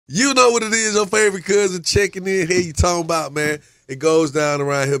You know what it is, your favorite cousin checking in. Here you talking about, man. It goes down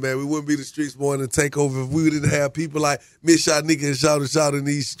around here, man. We wouldn't be the Streetz Morning Takeover if we didn't have people like Miss Shanika and Shout in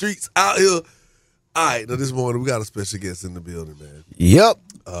these streets out here. All right, now this morning we got a special guest in the building, man. Yep.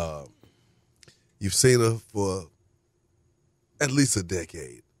 You've seen her for at least a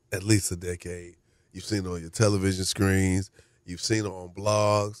decade. At least a decade. You've seen her on your television screens. You've seen her on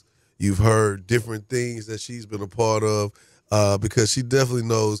blogs. You've heard different things that she's been a part of. Because she definitely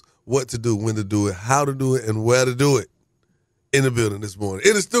knows what to do, when to do it, how to do it, and where to do it. In the building this morning.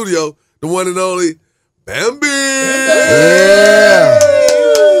 In the studio, the one and only Bambi. Yeah.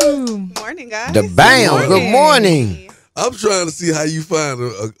 Good morning, guys. The Bam. Good morning. I'm trying to see how you find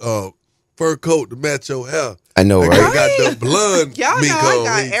a fur coat to match your hair. I know, right? You got the blonde. Y'all know mink I on.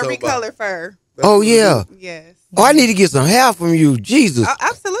 got every color fur. Oh, yeah. Yes. Oh, I need to get some hair from you. Jesus.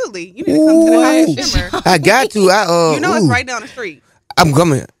 Absolutely. You need to come to the house shimmer. I got to. You know it's right down the street. I'm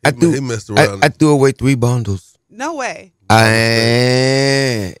coming. He messed around. I threw away 3 bundles. No way. What,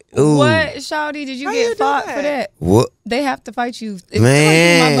 Shawty, did you How get you fought do for that? What? They have to fight you. If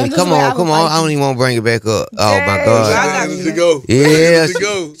Man, come on. I don't even want to bring it back up. Oh, my God. Ready to go. Yeah. Ready to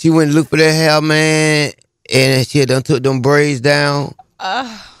go. She went to look for that hair, man, and she had done took them braids down,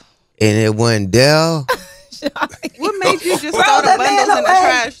 and it wasn't there. What made you just throw the bundles in the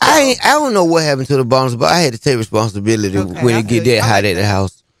trash? I don't know what happened to the bundles, but I had to take responsibility when it get that hot at the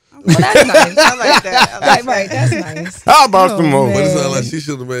house. Well, that's nice. I like that. Right, that's nice. How about some more? But it sounds like she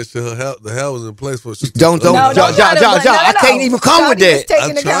should have made sure the hair was in place for she. Don't. I can't even come with that.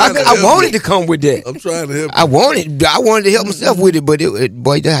 I wanted to come with that. I'm trying to help. I wanted to help myself with it, but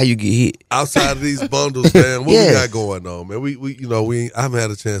boy, that's how you get hit. Outside of these bundles, man, what we got going on, man? I haven't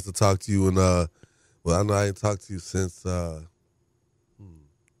had a chance to talk to you, and I know I ain't talked to you since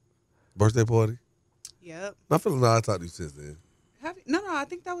birthday party. Yep. I feel like I talked to you since then. No, I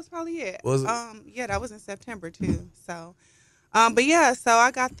think that was probably it. Was it? Yeah, that was in September too. So, but yeah, so I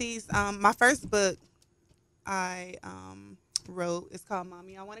got these. My first book I wrote is called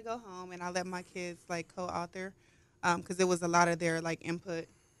 "Mommy, I Want to Go Home," and I let my kids like co-author because it was a lot of their like input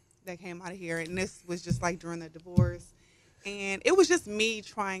that came out of here, and this was just like during the divorce, and it was just me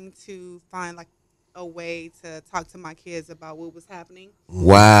trying to find like a way to talk to my kids about what was happening.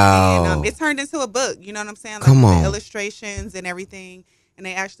 Wow. And it turned into a book, you know what I'm saying? Like Come on. the illustrations and everything. And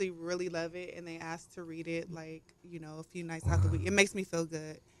they actually really love it. And they asked to read it like, a few nights out the week. It makes me feel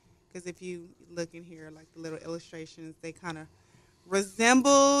good. Because if you look in here, like the little illustrations, they kind of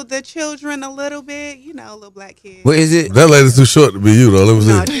resemble the children a little bit, little black kids. What is it? That lady's too short to be you, though. Let me see.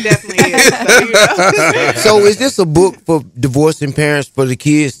 No, she definitely is. So is this a book for divorcing parents for the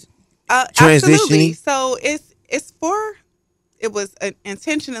kids? Absolutely. So it was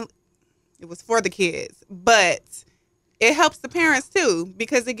for the kids, but it helps the parents too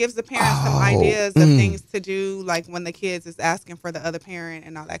because it gives the parents some ideas of things to do, like when the kids is asking for the other parent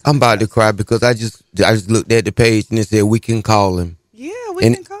and all that. I'm about to cry because I just looked at the page and it said we can call him. Yeah, we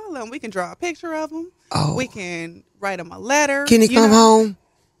can call him. We can draw a picture of him. Oh. We can write him a letter. Can he come home?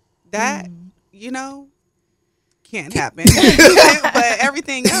 That can't happen. But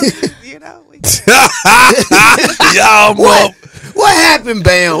everything else, Y'all, what happened,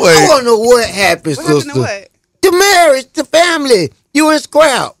 Bam? Wait. I want to know what happened, What sister. happened to what? The marriage, the family. You and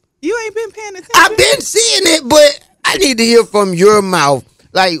Scrap. You ain't been paying attention. I've been seeing it, but I need to hear from your mouth.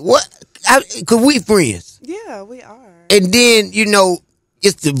 Like, what? Because we friends. Yeah, we are. And then,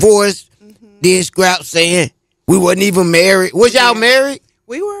 it's divorce. Then Scrap saying we wasn't even married. Was y'all married?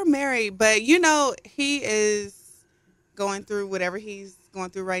 We were married, but he is going through whatever he's going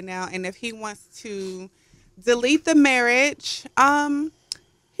through right now, and if he wants to delete the marriage,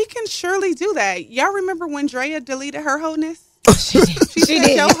 he can surely do that. Y'all remember when Drea deleted her wholeness? She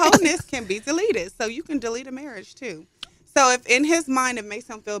said your wholeness can be deleted, so you can delete a marriage too. So if in his mind it makes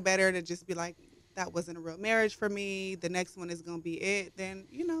him feel better to just be like, that wasn't a real marriage for me, the next one is going to be it, then,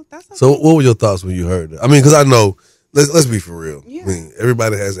 that's okay. So what were your thoughts when you heard that? I mean, because I know, let's be for real. Yeah. I mean,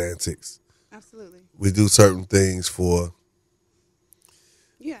 everybody has antics. Absolutely. We do certain things for...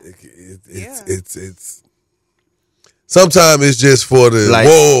 Yeah. It's sometimes it's just for the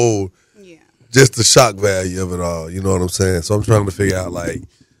whoa, just the shock value of it all. You know what I'm saying? So I'm trying to figure out do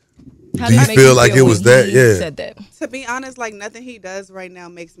you feel like it was that? Yeah. Said that? To be honest, like nothing he does right now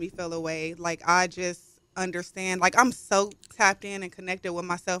makes me feel away. Like I just understand. Like I'm so tapped in and connected with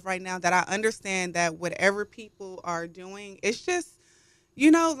myself right now that I understand that whatever people are doing, it's just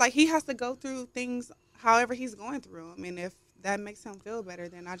like he has to go through things however he's going through them, and if that makes him feel better,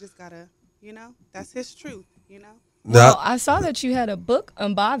 then I just gotta, that's his truth, Well, I saw that you had a book,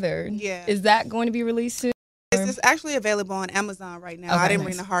 Unbothered. Yeah. Is that going to be released soon? is. It's actually available on Amazon right now. Okay, I didn't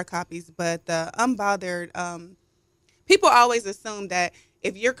bring the hard copies, but the Unbothered, people always assume that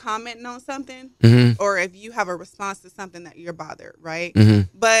if you're commenting on something or if you have a response to something that you're bothered, right?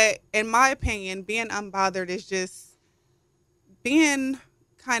 But in my opinion, being unbothered is just being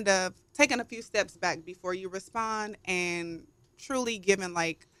kind of taking a few steps back before you respond and truly giving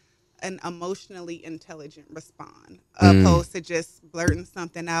like an emotionally intelligent response opposed to just blurting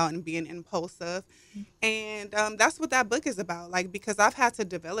something out and being impulsive. And that's what that book is about. Like, because I've had to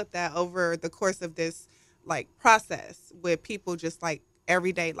develop that over the course of this like process with people just like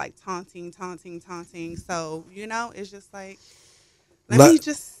every day, like taunting. So, you know, it's just like, let me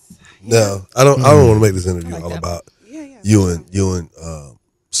just. No, I don't want to make this interview like all that. about you and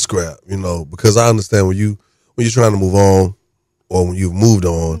Scrap, you know, because I understand when you're trying to move on or when you've moved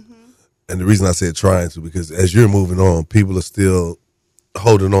on, and the reason I said trying to, because as you're moving on, people are still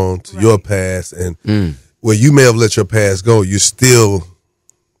holding on to your past, and where you may have let your past go, you're still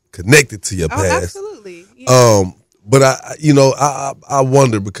connected to your past. Absolutely. Yeah. But I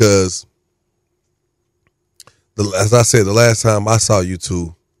wonder because as I said, the last time I saw you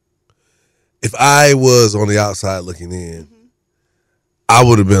two, if I was on the outside looking in, I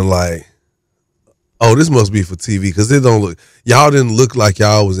would have been like, oh, this must be for TV, because y'all didn't look like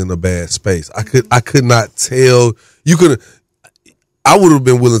y'all was in a bad space. I could not tell. I would have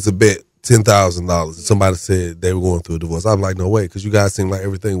been willing to bet $10,000 if somebody said they were going through a divorce. I'm like, no way, because you guys seemed like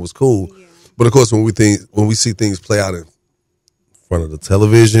everything was cool. Yeah. But of course, when we see things play out in front of the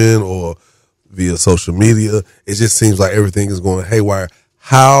television or via social media, it just seems like everything is going haywire.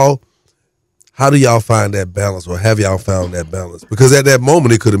 How do y'all find that balance, or have y'all found that balance? Because at that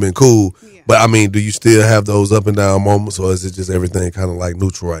moment, it could have been cool. Yeah. But, I mean, do you still have those up and down moments, or is it just everything kind of like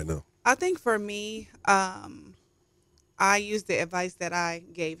neutral right now? I think for me, I used the advice that I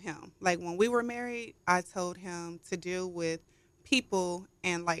gave him. Like, when we were married, I told him to deal with people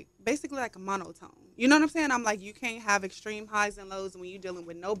and, like, basically like a monotone. You know what I'm saying? I'm like, you can't have extreme highs and lows when you're dealing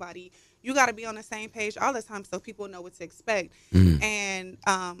with nobody. You got to be on the same page all the time so people know what to expect. And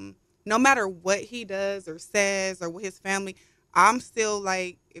no matter what he does or says or with his family, I'm still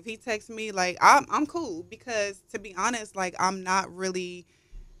like, if he texts me, like, I'm cool, because to be honest, like, I'm not really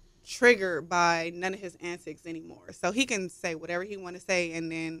triggered by none of his antics anymore. So he can say whatever he want to say,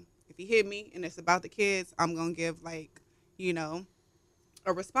 and then if he hit me and it's about the kids, I'm gonna give, like, you know,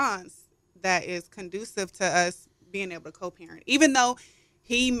 a response that is conducive to us being able to co-parent. Even though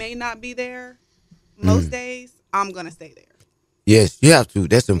he may not be there most days, I'm gonna stay there. Yes, you have to.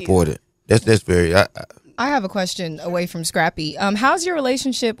 That's important. That's very. I have a question away from Scrappy. How's your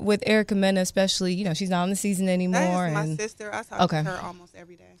relationship with Erica Mena, especially, you know, she's not on the season anymore? That is my sister. I talk to her almost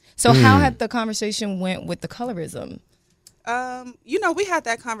every day. So how had the conversation went with the colorism? You know, we had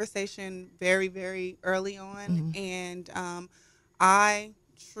that conversation very, very early on, and I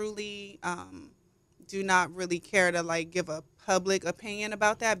truly do not really care to, like, give a public opinion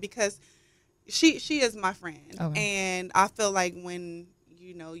about that, because she is my friend, and I feel like when,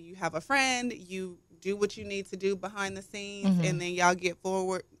 you know, you have a friend, you do what you need to do behind the scenes, and then y'all get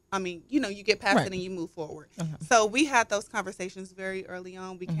forward. I mean, you know, you get past it and you move forward. So we had those conversations very early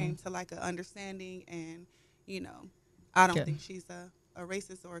on. We came to, like, an understanding, and, you know, I don't think she's a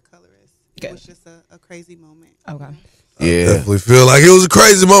racist or a colorist. It was just a crazy moment. Okay. I definitely feel like it was a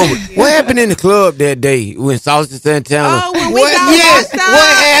crazy moment. What happened in the club that day when Saucy Santana? Oh, when we got locked up.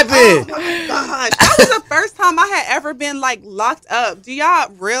 What happened? Oh my gosh, that was the first time I had ever been, like, locked up. Do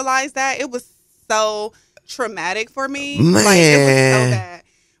y'all realize that? It was so traumatic for me. Man. Like, it was so bad.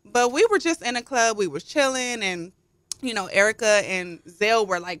 But we were just in a club. We was chilling, and, you know, Erica and Zell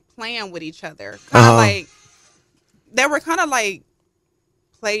were, like, playing with each other. Kind of like, they were kind of like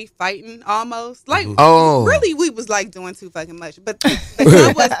play fighting almost. Like, really, we was, like, doing too fucking much. But the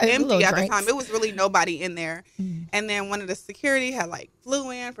club was empty at the time. It was really nobody in there. And then one of the security had, like,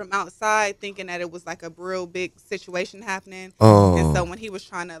 flew in from outside thinking that it was, like, a real big situation happening. And so when he was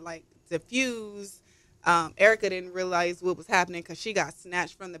trying to, like, diffuse, Erica didn't realize what was happening because she got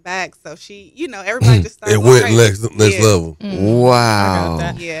snatched from the back. So she, you know, everybody just started. It went next level.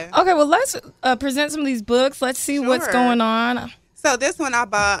 Wow. Yeah. Okay, well, let's present some of these books. Let's see what's going on. So this one I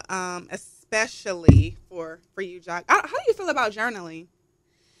bought especially for you, Jock. How do you feel about journaling?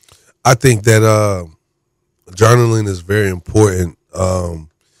 I think that journaling is very important,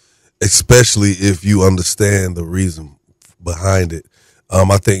 especially if you understand the reason behind it.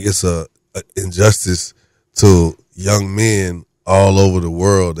 I think it's a injustice to young men all over the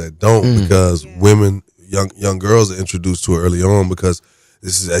world that don't, because women, young girls are introduced to it early on, because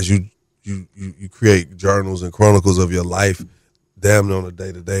this is as you create journals and chronicles of your life, damn, on a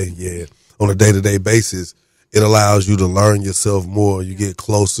day-to-day basis, it allows you to learn yourself more. You get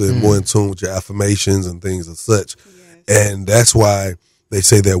closer and more in tune with your affirmations and things of such. Yes. And that's why they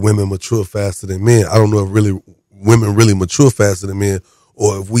say that women mature faster than men. I don't know if women really mature faster than men,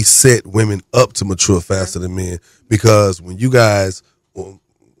 or if we set women up to mature faster than men. Because when you guys,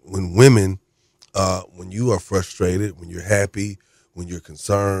 when women, when you are frustrated, when you're happy, when you're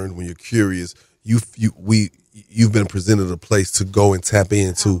concerned, when you're curious, you've been presented a place to go and tap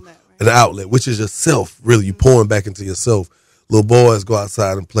into an outlet, which is yourself. Really, you pouring back into yourself. Little boys go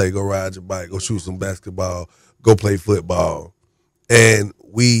outside and play, go ride your bike, go shoot some basketball, go play football, and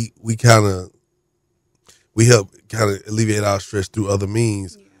we help kind of alleviate our stress through other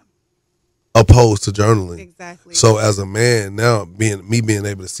means, opposed to journaling. Exactly. So as a man now, being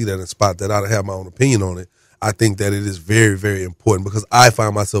able to see that and spot that out and have my own opinion on it, I think that it is very, very important, because I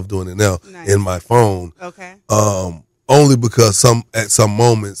find myself doing it now in my phone. Okay. Only because at some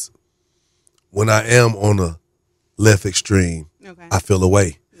moments when I am on the left extreme, I feel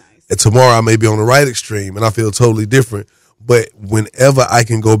away. Nice. And tomorrow I may be on the right extreme and I feel totally different. But whenever I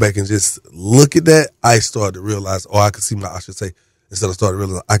can go back and just look at that, I start to realize, I can see I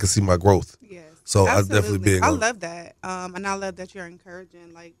can see my growth. Yes. So absolutely. I'm definitely big I on love that. And I love that you're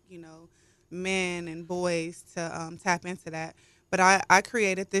encouraging, men and boys to tap into that. But I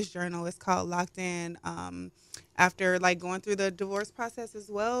created this journal. It's called Locked In, after going through the divorce process as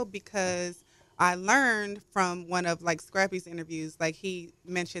well, because I learned from one of Scrappy's interviews. He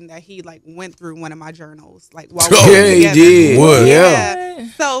mentioned that he went through one of my journals while we were together. He did. What? Yeah.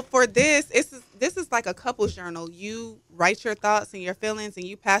 So for this is like a couple's journal. You write your thoughts and your feelings, and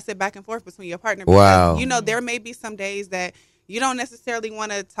you pass it back and forth between your partner. Wow. Because, there may be some days that you don't necessarily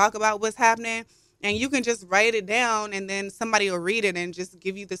want to talk about what's happening, and you can just write it down, and then somebody will read it and just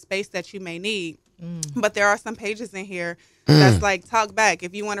give you the space that you may need. But there are some pages in here that's talk back.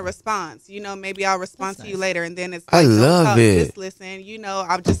 If you want a response, maybe I'll respond to you later, and then it's I love talk, it. just listen.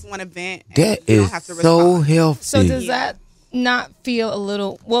 I just want to vent. And That you is don't have to so respond. healthy. So does that not feel a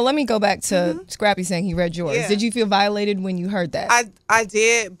little? Well, let me go back to Scrappy saying he read yours. Yeah. Did you feel violated when you heard that? I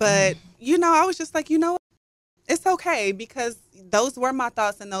did, but I was just it's okay, because those were my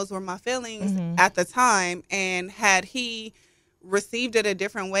thoughts and those were my feelings at the time. And had he received it a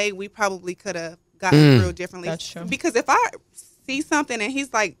different way, we probably could have gotten through differently. That's true. Because if I see something and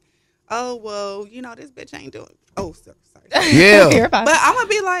he's like, oh, well, this bitch ain't doing. Oh, sorry. Yeah. But I'm going to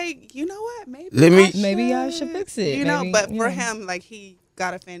be like, you know what? Maybe I should fix it. But for him, he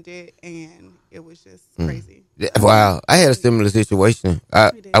got offended, and it was just crazy. Wow. I had a similar situation.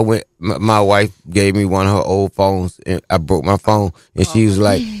 I went, my wife gave me one of her old phones, and I broke my phone, and she was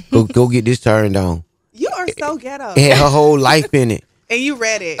like, go get this turned on. You are so ghetto. It had her whole life in it. And you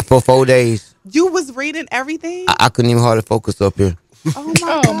read it. For 4 days. You was reading everything? I couldn't even hardly focus up here. Oh my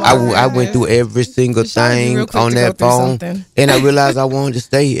God. I went through every single thing on that phone, and I realized I wanted to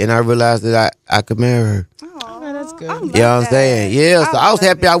stay, and I realized that I could marry her. Oh, that's good. You know what I'm saying? Yeah, so I was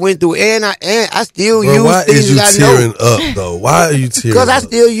happy I went through, and I still use why things is you that I know. tearing up though? Why are you tearing Because up? I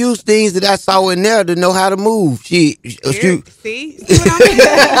still use things that I saw in there to know how to move. See what I'm saying?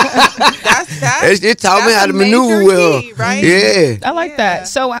 It taught me how to maneuver well. Key, right? Yeah. I like that.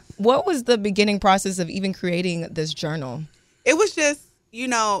 So what was the beginning process of even creating this journal? It was just,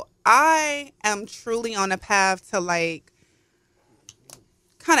 I am truly on a path to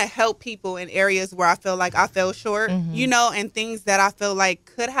kind of help people in areas where I feel like I fell short, and things that I feel like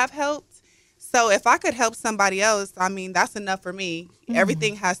could have helped. So if I could help somebody else, that's enough for me.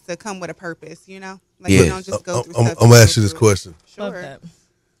 Everything has to come with a purpose, you don't just go through stuff. I'm going to ask you this question. Sure.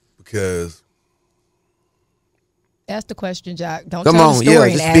 Because ask the question, Jack. Don't Come tell on, the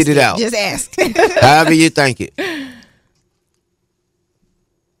story just and spit ask it out. Just ask. However you think it.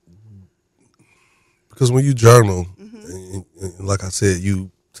 Because when you journal, and like I said, you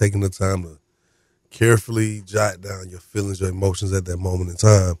taking the time to carefully jot down your feelings, your emotions at that moment in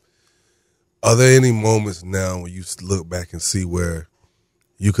time. Are there any moments now when you look back and see where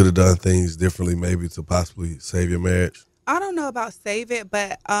you could have done things differently, maybe to possibly save your marriage? I don't know about save it,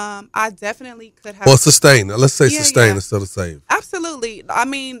 but I definitely could have. Or sustain. Now, let's say sustain instead of save. Absolutely.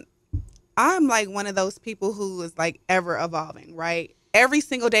 I'm one of those people who is ever evolving, right? Every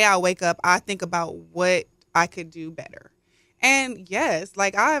single day I wake up, I think about what I could do better. And yes,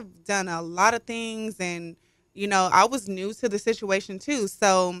 I've done a lot of things, and, I was new to the situation too.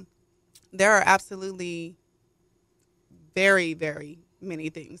 So there are absolutely very, very many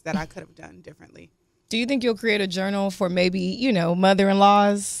things that I could have done differently. Do you think you'll create a journal for maybe,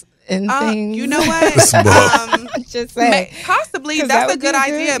 mother-in-laws and things? You know what? Just saying. Possibly 'Cause that's that a good would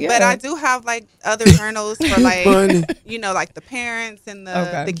be idea, good, but yeah. I do have like other journals for like like the parents and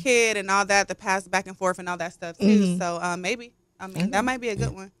the kid and all that, the pass back and forth and all that stuff too. So maybe that might be a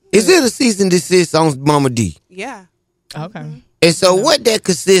good one. Is it a cease and desist on Mama D? Yeah. Okay. And so what that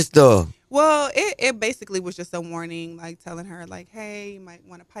consists of? Well, it basically was just a warning, like telling her, like, hey, you might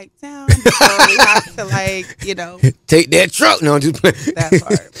want to pipe down before we have to, like, take that truck. No, just that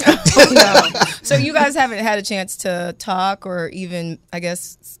part. No. So you guys haven't had a chance to talk or even, I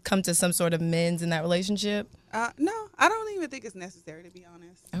guess, come to some sort of mends in that relationship? No, I don't even think it's necessary, to be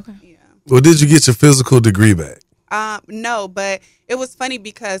honest. Okay. Yeah. Well, did you get your physical degree back? No, but it was funny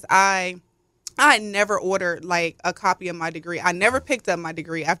because I never ordered like a copy of my degree. I never picked up my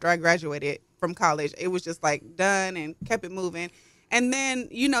degree after I graduated from college. It was just like done and kept it moving. And then,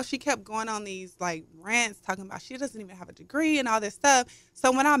 she kept going on these like rants talking about she doesn't even have a degree and all this stuff.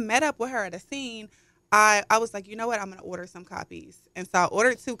 So when I met up with her at a scene, I was like, you know what? I'm going to order some copies. And so I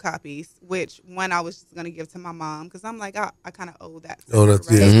ordered 2 copies, which one I was just going to give to my mom because I'm like, I kind of owe that to her,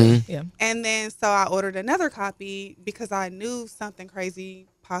 that's right? Yeah. And then so I ordered another copy because I knew something crazy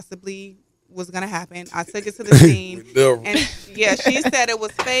possibly was going to happen. I took it to the scene. And she said it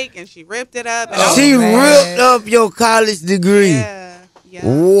was fake and she ripped it up. And She ripped up your college degree. Yeah.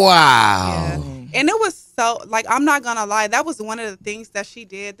 Wow. Yeah. And it was so, like, I'm not going to lie. That was one of the things that she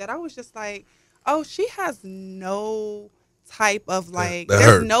did that I was just like, oh, she has no type of, like, that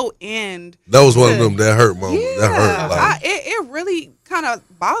there's hurt. no end. That was one of them that hurt moments. Yeah. That hurt. Like, it really kind of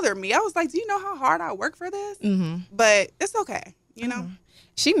bothered me. I was like, do you know how hard I work for this? Mm-hmm. But it's okay,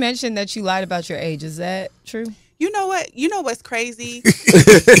 She mentioned that you lied about your age. Is that true? You know what? You know what's crazy?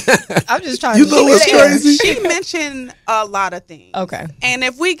 I'm just trying You to know what's crazy? She mentioned a lot of things. Okay. And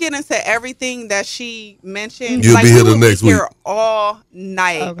if we get into everything that she mentioned, You'll like, be here we the will next be here week. all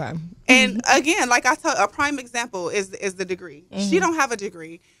night. Okay. And again, like I told, a prime example is the degree. She don't have a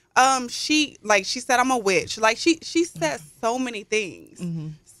degree. She said I'm a witch. Like she said so many things.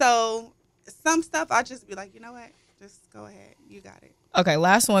 So some stuff I just be like, you know what? Just go ahead. You got it. Okay,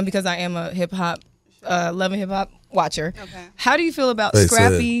 last one because I am a hip hop, loving hip hop watcher. Okay. How do you feel about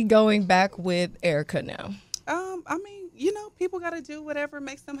Scrappy going back with Erica now? I mean, people got to do whatever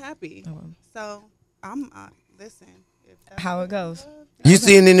makes them happy. So I'm listen. If that's How it goes. You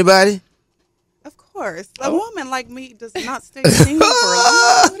seeing anybody? Of course, a woman like me does not stay single for a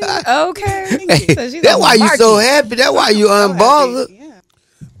long time. Okay. So she's That's on why the you so market. happy. That's why you unbothered. Yeah.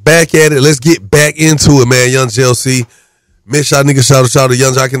 back at it. Let's get back into it, man. Young JLC. Miss y'all niggas, shout out to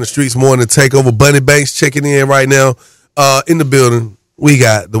Young Jock in the Streets morning. Takeover. Bunny Banks checking in right now. In the building, we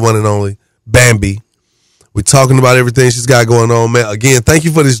got the one and only Bambi. We're talking about everything she's got going on, man. Again, thank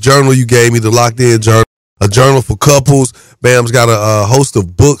you for this journal you gave me, the Locked In Journal, a journal for couples. Bam's got a host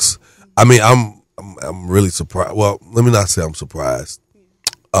of books. I mean, I'm really surprised. Well, let me not say I'm surprised.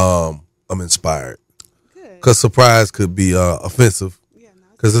 I'm inspired. Because surprise could be offensive.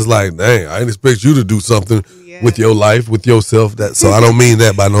 Because it's like, dang, I didn't expect you to do something with your life, with yourself. So I don't mean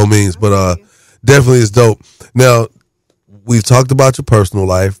that by no means, but definitely it's dope. Now, we've talked about your personal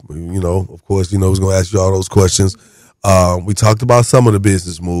life. You know, of course, I was going to ask you all those questions. We talked about some of the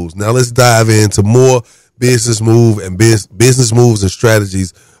business moves. Now let's dive into more business moves and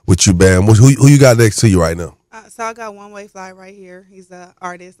strategies with you, Bam. Who you got next to you right now? So I got One Way Fly right here. He's an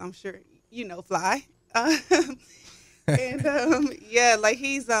artist. I'm sure you know Fly. And like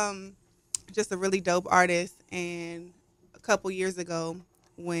he's just a really dope artist. And a couple years ago,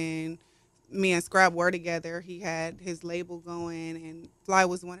 when me and Scrap were together, he had his label going, and Fly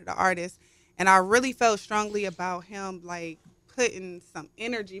was one of the artists. And I really felt strongly about him, like putting some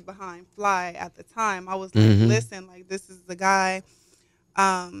energy behind Fly at the time. I was like, listen, like this is the guy.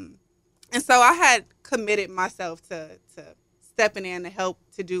 And so I had committed myself to stepping in to help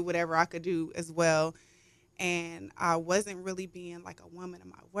to do whatever I could do as well. And I wasn't really being like a woman of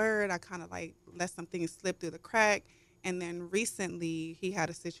my word. I kind of like let some things slip through the crack. And then recently he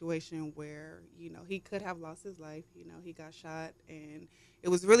had a situation where, he could have lost his life. He got shot and it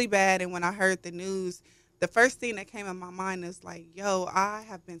was really bad. And when I heard the news, the first thing that came in my mind is like, yo, I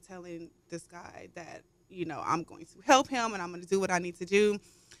have been telling this guy that, I'm going to help him and I'm going to do what I need to do.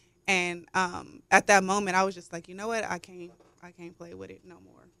 And at that moment, I was just like, you know what? I can't play with it no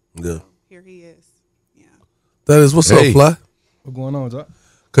more. Yeah. So here he is. Yeah. That is what's up, Fly. What's going on, Doc?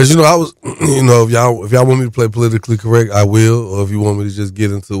 Because I was, if y'all want me to play politically correct, I will. Or if you want me to just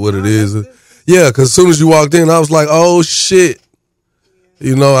get into what it is, yeah. Because as soon as you walked in, I was like, oh shit. I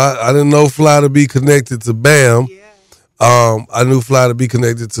didn't know Fly to be connected to Bam. Yeah. I knew Fly to be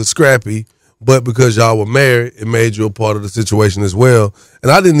connected to Scrappy, but because y'all were married, it made you a part of the situation as well.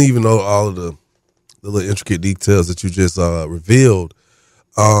 And I didn't even know all of the little intricate details that you just revealed.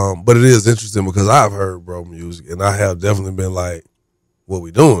 But it is interesting because I've heard bro music, and I have definitely been like, what we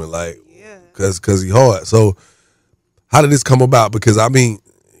doing? Like, because he hard. So how did this come about? Because, I mean,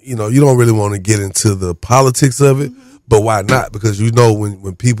 you know, you don't really want to get into the politics of it, but why not? Because you know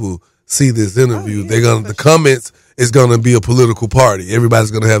when people see this interview, the comments is gonna be a political party.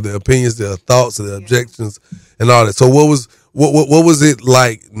 Everybody's gonna have their opinions, their thoughts, their objections, and all that. So what was it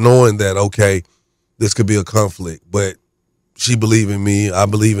like knowing that, okay, this could be a conflict, but she believe in me, I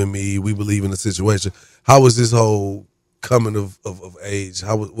believe in me, we believe in the situation. How was this whole coming of age?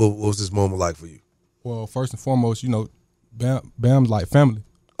 What was this moment like for you? Well, first and foremost, you know, Bam's like family.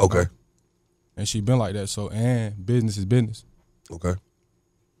 Okay. And she been like that, so, and business is business. Okay.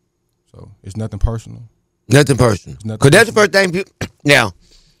 So it's nothing personal. Nothing personal. Because that's the first thing people, now,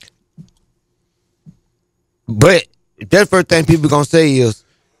 but that's the first thing people gonna say is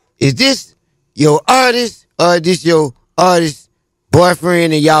this your artist or is this your artist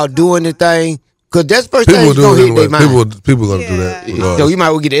boyfriend and y'all doing the thing? Because that's the first thing that's gonna hit their mind. People gonna do that. So you might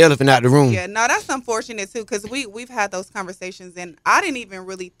well get the elephant out the room. Yeah, no, that's unfortunate too, because we've had those conversations, and I didn't even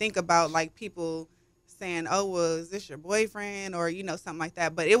really think about like people saying, "Oh, well, is this your boyfriend?" or you know, something like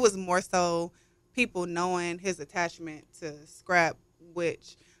that. But it was more so people knowing his attachment to Scrap,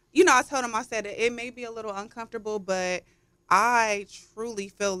 which, you know, I told him, I said it may be a little uncomfortable, but I truly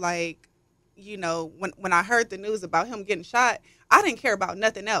feel like, you know, when I heard the news about him getting shot, I didn't care about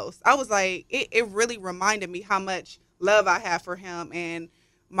nothing else. I was like, it really reminded me how much love I have for him and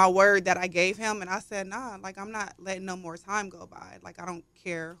my word that I gave him. And I said, nah, like, I'm not letting no more time go by. Like, I don't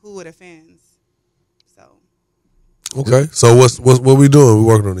care who it offends. So. Okay. So what we doing? We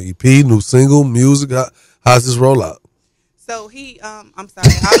working on the EP, new single, music. How's this rollout? So he, I'm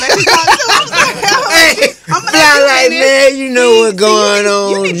sorry, I'll let you talk to him. Hey, I'm like, man, you know what's going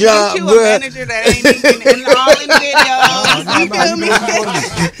on, you need to job, get you bro. a manager that ain't even in all in videos. You feel me?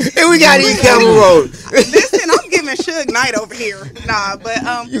 And we got these camera rolls. Listen, I'm giving Suge Knight over here. Nah, but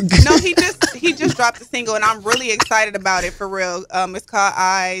no, he just dropped the single, and I'm really excited about it for real. It's called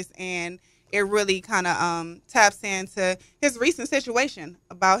Eyes, and it really kind of taps into his recent situation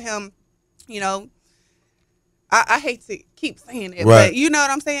about him, you know. I hate to keep saying it, right. but you know what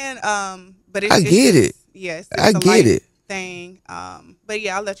I'm saying? But I get it. Yes, I get it. Thing. But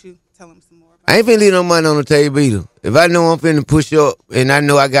yeah, I'll let you tell him some more. I ain't finna leave no money on the table either. If I know I'm finna push up and I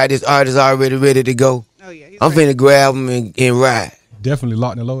know I got this artist already ready to go, I'm finna grab him and ride. Definitely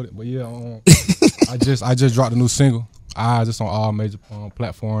locked and loaded. But yeah, I just dropped a new single. Just on all major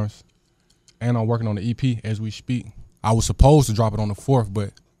platforms, and I'm working on the EP as we speak. I was supposed to drop it on the 4th,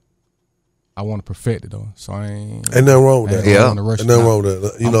 but I want to perfect it though, so I ain't nothing wrong with that. Yeah, ain't nothing wrong with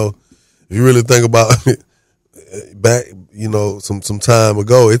that. You know, if you really think about it, back, you know, some time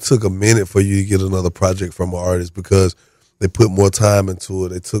ago, it took a minute for you to get another project from an artist because they put more time into it.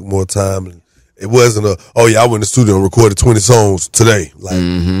 They took more time, and it wasn't I went in the studio and recorded 20 songs today. Like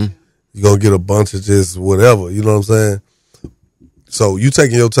you're gonna get a bunch of just whatever. You know what I'm saying? So you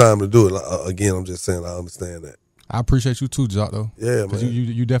taking your time to do it. Again, I'm just saying I understand that. I appreciate you too, Jock, though. Yeah, man.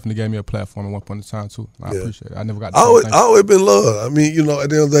 You definitely gave me a platform at one point in time too. I appreciate it. I never got. I always been love. I mean, you know, at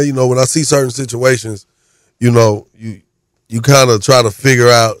the end of the day, you know, when I see certain situations, you know, you kind of try to figure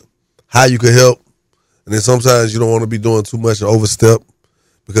out how you could help, and then sometimes you don't want to be doing too much and overstep,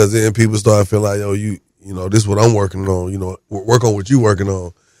 because then people start feeling like, yo, you know, this is what I'm working on. You know, work on what you working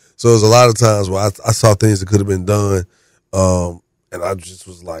on. So there's a lot of times where I saw things that could have been done, and I just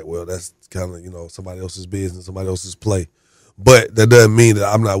was like, well, that's kind of, you know, somebody else's business, somebody else's play. But that doesn't mean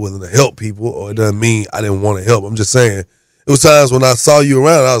that I'm not willing to help people, or it doesn't mean I didn't want to help. I'm just saying, it was times when I saw you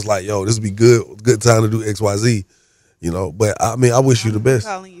around, I was like, yo, this would be good time to do XYZ, you know. But I mean, I wish you the best.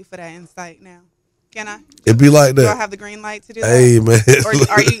 I'm calling you for that insight now. Can I? It be like that. Do I have the green light to do that? Hey, man. Or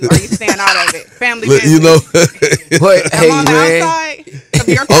are you staying out of it? Family business. You know. But, I'm on the outside of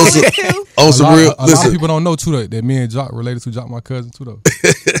your family too. On some real, a lot of people don't know too that me and Jock related to Jock, my cousin too though.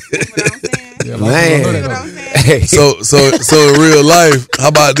 That's what I'm saying. Yeah, Man. That's what I'm saying. So in real life, how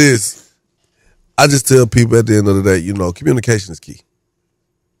about this? I just tell people at the end of the day, you know, communication is key.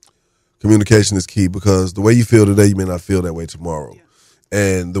 Communication is key, because the way you feel today, you may not feel that way tomorrow. Yeah.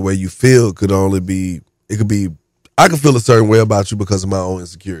 And the way you feel could only be, I can feel a certain way about you because of my own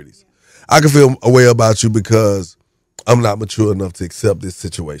insecurities. I can feel a way about you because I'm not mature enough to accept this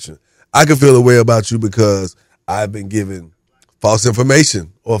situation. I can feel a way about you because I've been given false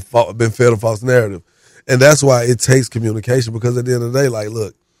information or been fed a false narrative. And that's why it takes communication, because at the end of the day, like,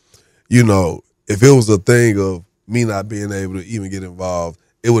 look, you know, if it was a thing of me not being able to even get involved,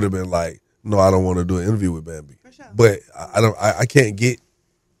 it would have been like, no, I don't want to do an interview with Bambi. For sure. But I can't get.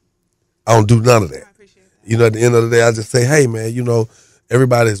 I don't do none of that. I appreciate that. You know, at the end of the day, I just say, hey, man, you know,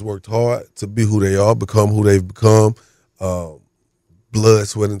 everybody has worked hard to be who they are, become who they've become. Blood,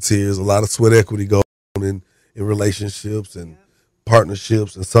 sweat, and tears. A lot of sweat equity goes on in relationships and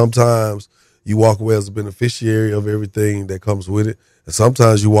partnerships. And sometimes you walk away as a beneficiary of everything that comes with it. And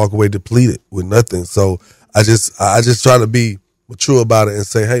sometimes you walk away depleted with nothing. So I just try to be mature about it and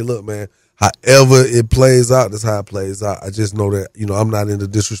say, hey, look, man, however it plays out, that's how it plays out. I just know that, you know, I'm not into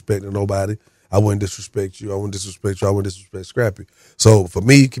disrespecting nobody. I wouldn't disrespect you. I wouldn't disrespect you. I wouldn't disrespect Scrappy. So for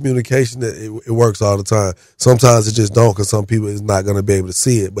me, communication, it works all the time. Sometimes it just don't, because some people is not going to be able to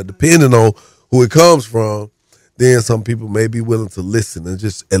see it. But depending on who it comes from, then some people may be willing to listen and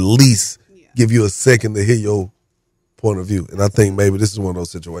just at least give you a second to hear your point of view. And I think maybe this is one of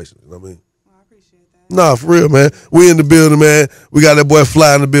those situations. You know what I mean? Nah, for real, man. We in the building, man. We got that boy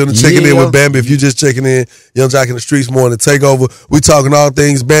Fly in the building, checking in with Bambi. If you just checking in, Young Jock in the Streetz morning takeover. We talking all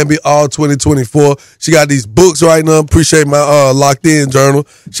things Bambi, all 2024. She got these books right now. Appreciate my locked in journal.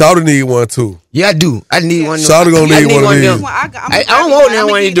 Shawty need one too. Yeah, I do. I need one. Shawty gonna need one of these. I don't want that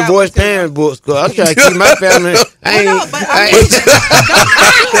one of these divorced parent books, cause I'm trying to keep my family.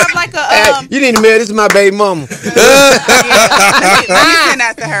 You need to mail this to my baby mama. Let me send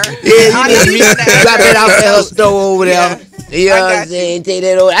that to her. Yeah, you need to drop it off at her store over there. You know what I'm saying? Take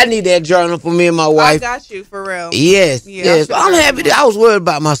that over. I need that journal for me and my wife. I got you, for real. Yes, yes. I'm happy. I was worried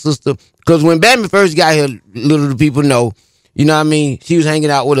about my sister, because when Bambi first got here, little do people know, you know what I mean? She was hanging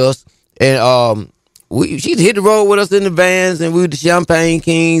out with us, and she hit the road with us in the vans, and we were the Champagne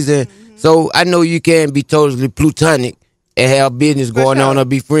Kings, and so I know you can't be totally plutonic and have business going on or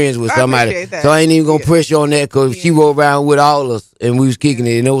be friends with somebody. So I ain't even gonna press you on that, because she rode around with all of us, and we was kicking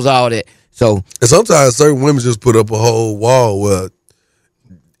it, and it was all that. So, and sometimes certain women just put up a whole wall where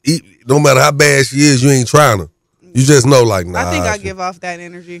no matter how bad she is, you ain't trying her. You just know, like, nah. I think I give off that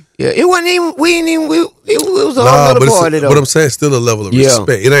energy. Yeah, it wasn't even. It was a whole other part of it. But I'm saying, still a level of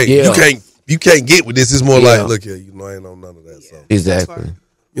respect. It ain't. You can't get with this. It's more like, look here, you know, I ain't on none of that. So exactly.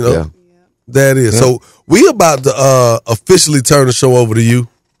 You know, that is. So we about to officially turn the show over to you.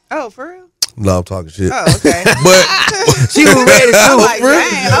 Oh, for real? No, I'm talking shit. Oh, okay. But she was ready too. Like,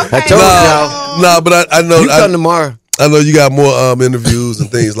 okay. I told y'all. Nah, but I know. You come tomorrow. I know you got more interviews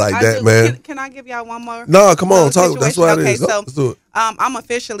and things like that, man. Can I give y'all one more? No, come on, talk. That's what it is. So, let's do it. I'm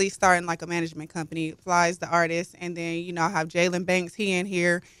officially starting like a management company. Fly's the artist, and then I have Jaylan Banks. He in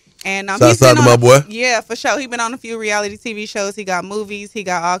here, and shout out to my boy. Yeah, for sure. He been on a few reality TV shows. He got movies. He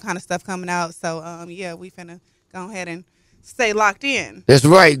got all kind of stuff coming out. So we finna go ahead and stay locked in. That's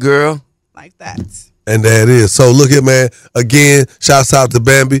right, girl. Like that. And that is. So look at, man, again, shouts out to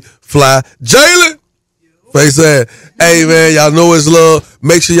Bambi, Fly, Jaylan. Face that. Hey, man, y'all know it's love.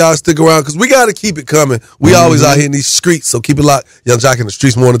 Make sure y'all stick around, because we got to keep it coming. We always out here in these streets, so keep it locked. Young Jock in the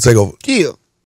Streetz morning takeover. Yeah.